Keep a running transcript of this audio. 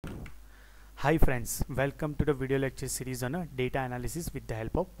Hi friends, welcome to the video lecture series on data analysis with the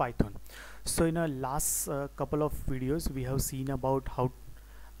help of Python. So in our last couple of videos we have seen about how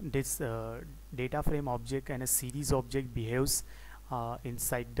this data frame object and a series object behaves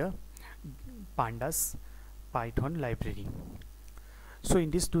inside the Pandas Python library. So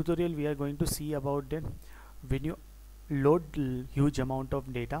in this tutorial we are going to see about that when you load huge amount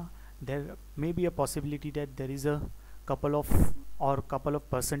of data, there may be a possibility that there is a couple of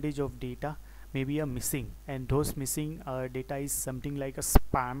percentage of data maybe a missing, and those missing data is something like a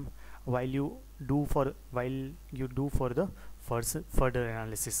spam while you do for the further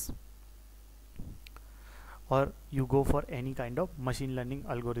analysis, or you go for any kind of machine learning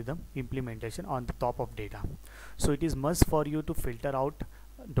algorithm implementation on the top of data. So it is must for you to filter out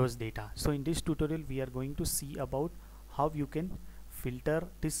those data. So in this tutorial we are going to see about how you can filter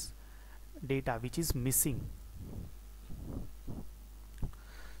this data which is missing.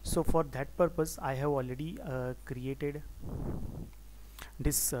 So for that purpose I have already created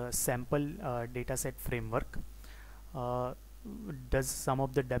this sample dataset framework. Does some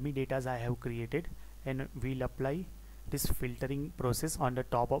of the dummy datas I have created, and we'll apply this filtering process on the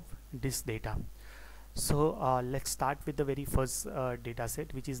top of this data. So let's start with the very first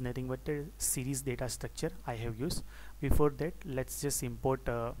dataset, which is nothing but the series data structure I have used. Before that, let's just import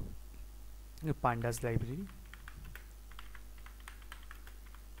a pandas library.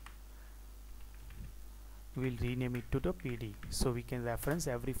 We'll rename it to the pd, so we can reference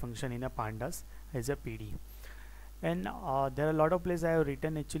every function in a pandas as a pd. And there are a lot of places I have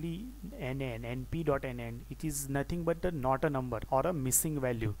written actually np.NAN. It is nothing but not a number or a missing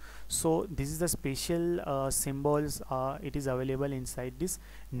value. So this is the special symbols. It is available inside this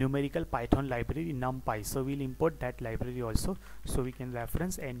numerical Python library numpy. So we'll import that library also, so we can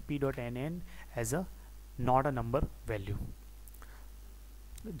reference np.NAN as a not a number value,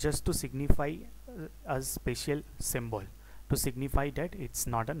 just to signify a special symbol to signify that it's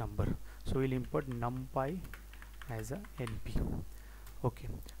not a number. So we'll import numpy as a np. Okay,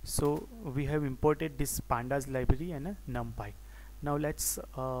 so we have imported this pandas library and a numpy. Now let's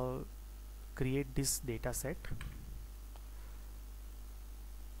create this data set.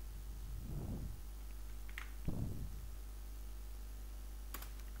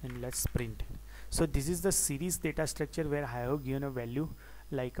 And let's print it. So this is the series data structure where I have given a value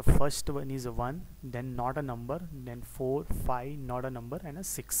like a first one is a 1, then not a number, then 4, 5, not a number, and a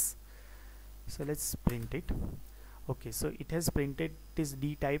 6. So let's print it. Okay, so it has printed this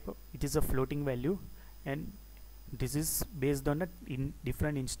d type. It is a floating value, and this is based on a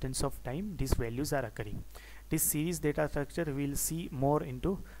different instance of time these values are occurring. This series data structure we'll see more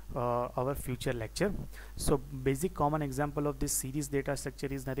into our future lecture. So basic common example of this series data structure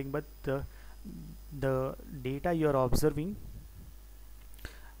is nothing but the data you are observing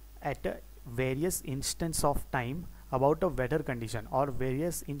at a various instance of time about a weather condition, or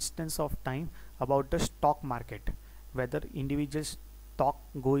various instance of time about the stock market, whether individual stock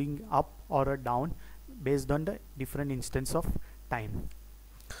going up or down based on the different instance of time.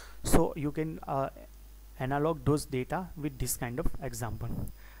 So you can analog those data with this kind of example.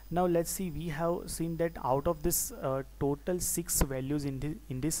 Now let's see, we have seen that out of this total 6 values in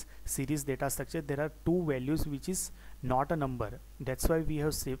this series data structure, there are 2 values which is not a number. That's why we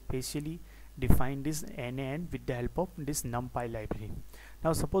have specially defined this NaN with the help of this numpy library.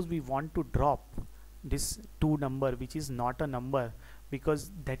 Now suppose we want to drop this 2 number which is not a number,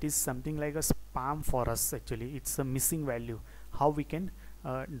 because that is something like a spam for us. Actually it's a missing value. How we can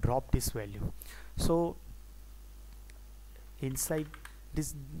drop this value? So inside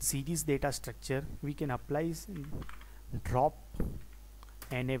this series data structure we can apply drop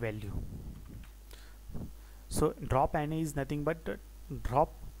NA value. So drop NA is nothing but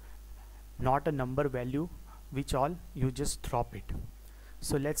drop not a number value, which all you just drop it.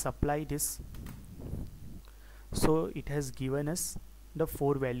 So let's apply this. So it has given us the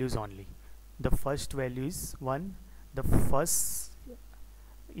 4 values only. The first value is 1, the first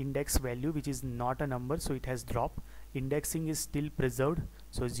index value which is not a number, so it has dropped. Indexing is still preserved,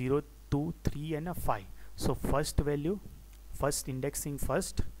 so 0, 2, 3 and a 5. So first value, first indexing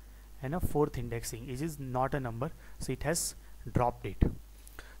first, and a fourth indexing, it is not a number, so it has dropped it.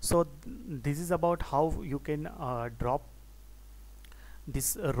 So this is about how you can drop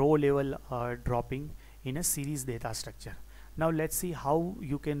this row level dropping in a series data structure. Now let's see how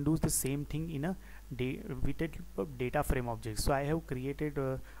you can do the same thing in a with a data frame object. So I have created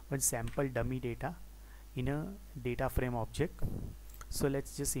one sample dummy data in a data frame object. So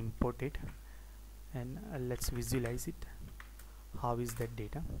let's just import it, and let's visualize it how is that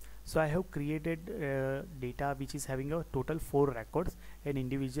data. So I have created data which is having a total 4 records, and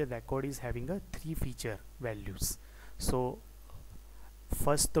individual record is having a 3 feature values. So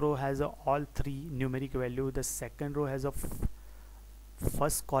first row has all 3 numeric value, the second row has a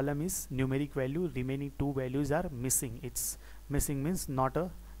first column is numeric value, remaining 2 values are missing. It's missing means not a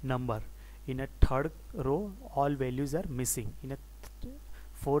number. In a third row all values are missing. In a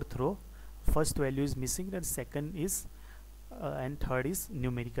fourth row first value is missing, then second is and third is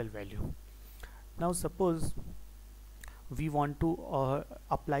numerical value. Now suppose we want to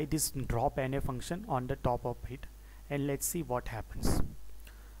apply this drop_NA function on the top of it, and let's see what happens.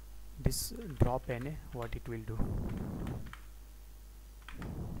 This drop_NA, what it will do.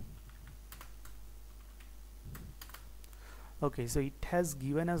 Okay, so it has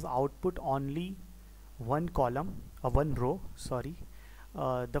given us output only one row, sorry.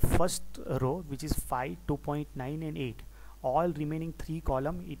 The first row, which is 5, 2.9 and 8, all remaining 3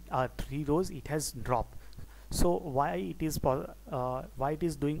 rows it has dropped. So why it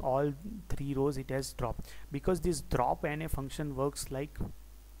is doing all 3 rows it has dropped? Because this drop_NA function works like,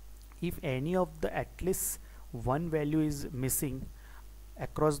 if any of the at least one value is missing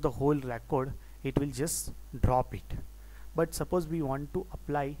across the whole record, it will just drop it. But suppose we want to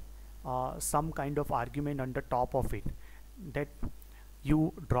apply some kind of argument on the top of it, that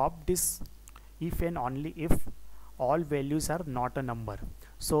you drop this if and only if all values are not a number.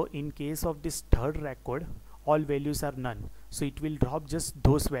 So in case of this third record, all values are none, so it will drop just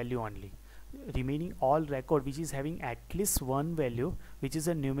those value only. Remaining all record which is having at least one value which is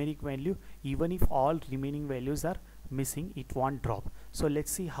a numeric value, even if all remaining values are missing, it won't drop. So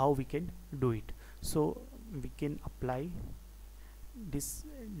let's see how we can do it. So we can apply this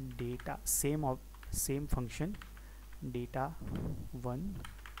data same function, data1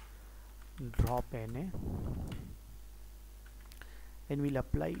 drop_NA, and we'll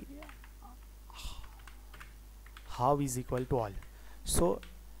apply how is equal to all. So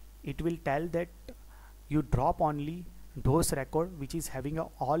it will tell that you drop only those record which is having a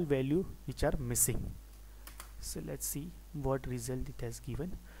all value which are missing. So let's see what result it has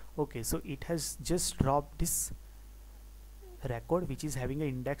given. Okay, so it has just dropped this record which is having a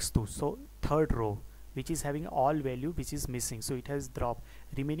index 2, so third row which is having all value which is missing, so it has dropped.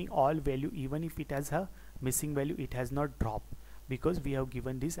 Remaining all value, even if it has a missing value, it has not dropped because we have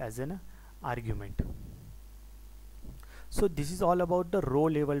given this as an argument. So this is all about the row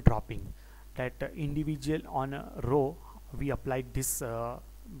level dropping, that individual on a row we applied this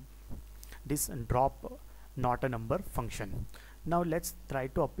this drop not a number function. Now let's try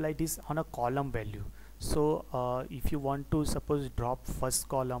to apply this on a column value. So if you want to suppose drop first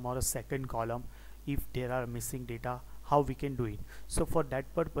column or a second column, if there are missing data, how we can do it? So for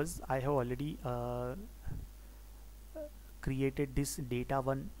that purpose I have already created this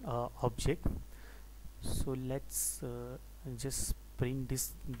data1 object. So let's just print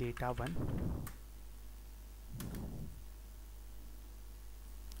this data1.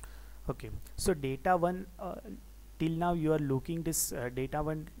 Okay, so data1, till now you are looking this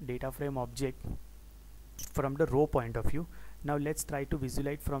data1 data frame object from the row point of view. Now let's try to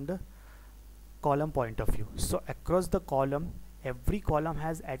visualize from the column point of view. So across the column, every column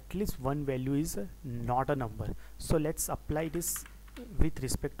has at least one value is not a number. So let's apply this with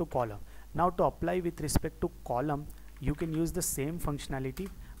respect to column. Now to apply with respect to column, you can use the same functionality,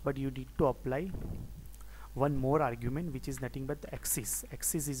 but you need to apply one more argument, which is nothing but the axis.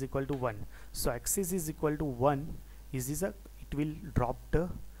 Axis is equal to 1. So axis is equal to 1 it will drop the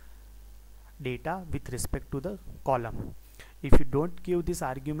data with respect to the column. If you don't give this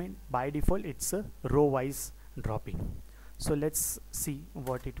argument, by default it's a row wise dropping. So let's see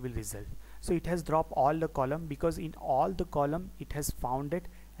what it will result. So it has dropped all the column, because in all the column it has found that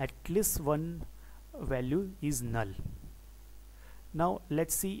at least one value is null. Now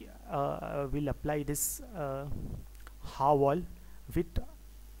let's see, we'll apply this how all with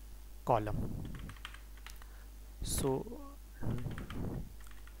column. So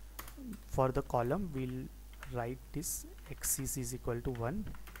for the column we'll write this axis is equal to 1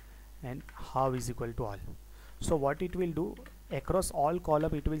 and how is equal to all. So what it will do, across all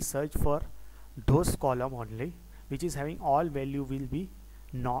column it will search for those column only which is having all value will be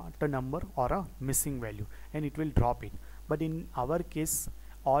not a number or a missing value, and it will drop it. But in our case,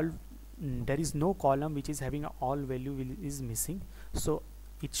 there is no column which is having all value is missing, so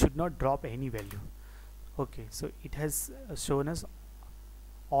it should not drop any value. Okay, so it has shown us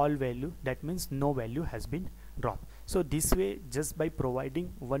all value, that means no value has been dropped. So this way, just by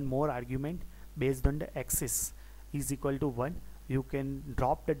providing one more argument based on the axis is equal to 1, you can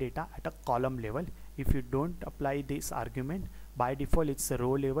drop the data at a column level. if you don't apply this argument, by default it's a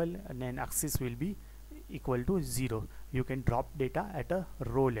row level and then axis will be equal to 0. You can drop data at a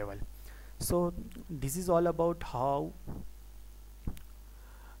row level. So this is all about how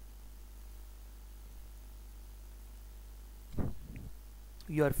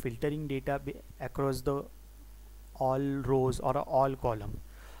you are filtering data across the all rows or all column.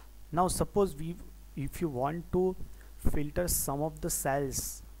 Now suppose if you want to filter some of the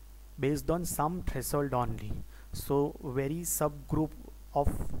cells based on some threshold only, so very subgroup of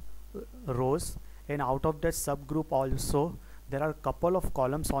rows, and out of that subgroup also there are couple of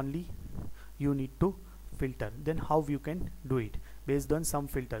columns only you need to filter, then how you can do it based on some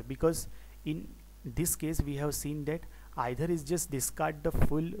filter? Because in this case we have seen that either is just discard the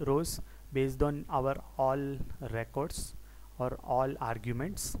full rows based on our all records or all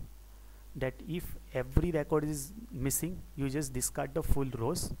arguments, that if every record is missing you just discard the full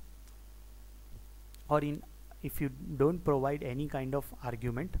rows, or if you don't provide any kind of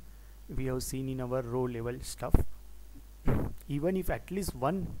argument, we have seen in our row level stuff, even if at least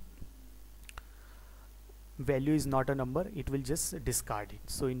one value is not a number, it will just discard it.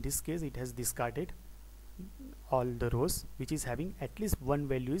 So in this case it has discarded all the rows which is having at least one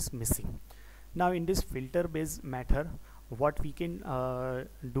value is missing. Now in this filter based method, what we can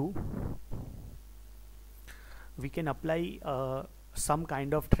do, we can apply some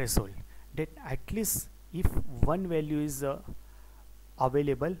kind of threshold, that at least if one value is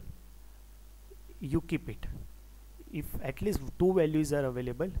available, you keep it. If at least two values are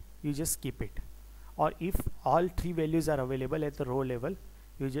available, you just keep it, or if all three values are available at the row level,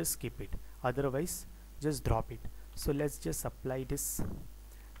 you just keep it, otherwise just drop it. So let's just apply this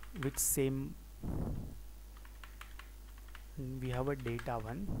with same. We have a data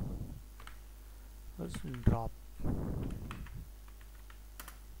one, let's drop,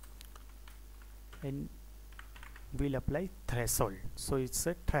 and we'll apply threshold. So it's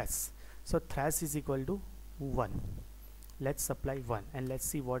a thresh, so thresh is equal to 1. Let's apply 1 and let's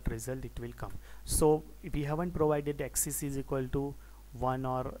see what result it will come. So we haven't provided axis is equal to 1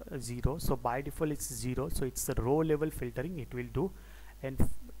 or 0, so by default it's 0, so it's a row level filtering it will do, and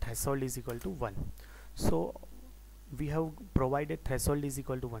threshold is equal to 1. So we have provided threshold is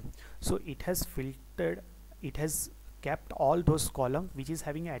equal to 1, so it has filtered, it has kept all those columns which is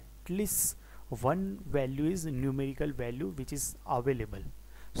having at least one value is numerical value which is available.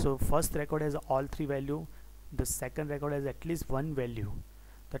 So first record has all three value, the second record has at least one value,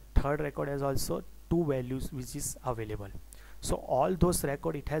 the third record has also two values which is available. So all those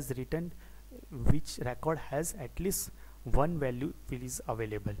record it has written which record has at least one value which is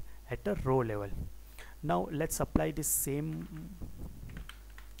available at a row level. Now let's apply this same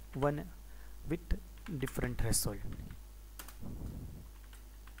one with different threshold.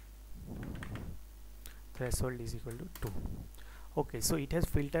 Threshold is equal to 2. Okay, so it has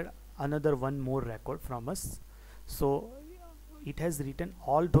filtered another one more record from us, so it has written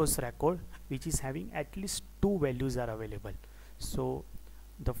all those record which is having at least two values are available. So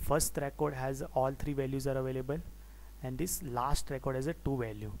the first record has all three values are available, and this last record has a two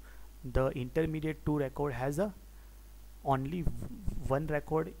value. The intermediate two record has a only one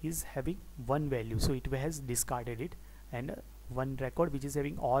record is having one value, so it has discarded it, and one record which is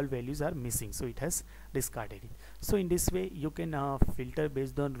having all values are missing, so it has discarded it. So in this way you can filter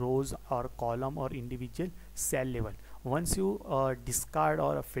based on rows or column or individual cell level. Once you discard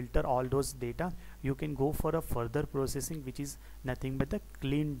or filter all those data, you can go for a further processing which is nothing but the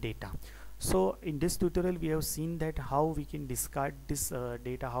clean data. So in this tutorial we have seen that how we can discard this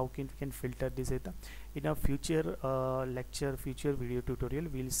data, how we can filter this data. In a future lecture, future video tutorial,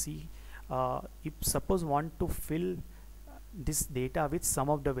 we'll see if suppose want to fill this data with some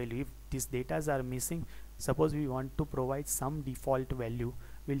of the value, if these datas are missing, suppose we want to provide some default value,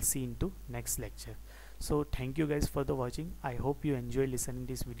 we'll see into next lecture. So thank you guys for the watching. I hope you enjoy listening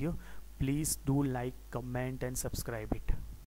this video. Please do like, comment and subscribe it.